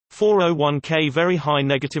401k very high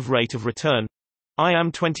negative rate of return. I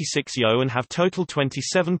am 26 yo and have total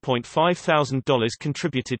 $27.5 thousand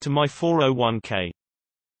contributed to my 401k.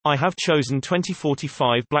 I have chosen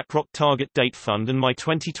 2045 BlackRock Target Date Fund and my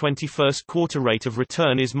 2020 first quarter rate of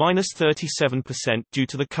return is -37% due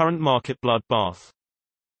to the current market bloodbath.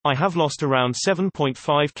 I have lost around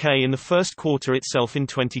 7.5k in the first quarter itself in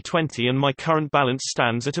 2020 and my current balance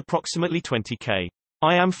stands at approximately 20k.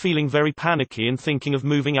 I am feeling very panicky and thinking of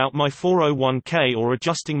moving out my 401k or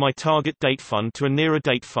adjusting my target date fund to a nearer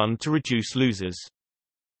date fund to reduce losers.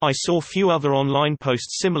 I saw few other online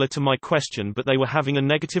posts similar to my question, but they were having a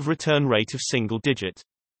negative return rate of single digit.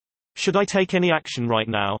 Should I take any action right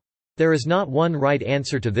now? There is not one right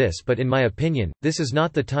answer to this, but in my opinion, this is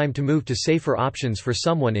not the time to move to safer options for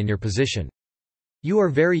someone in your position. You are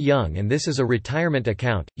very young and this is a retirement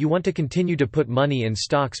account. You want to continue to put money in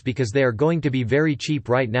stocks because they are going to be very cheap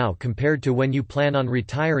right now compared to when you plan on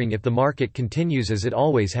retiring if the market continues as it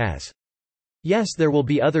always has. Yes, there will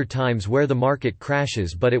be other times where the market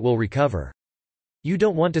crashes, but it will recover. You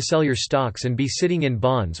don't want to sell your stocks and be sitting in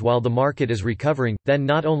bonds while the market is recovering, then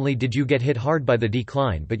not only did you get hit hard by the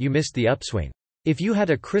decline but you missed the upswing. If you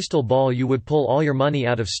had a crystal ball you would pull all your money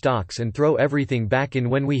out of stocks and throw everything back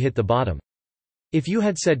in when we hit the bottom. If you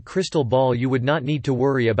had said crystal ball you would not need to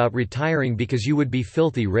worry about retiring because you would be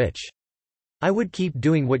filthy rich. I would keep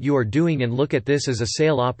doing what you are doing and look at this as a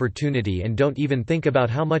sale opportunity and don't even think about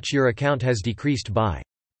how much your account has decreased by.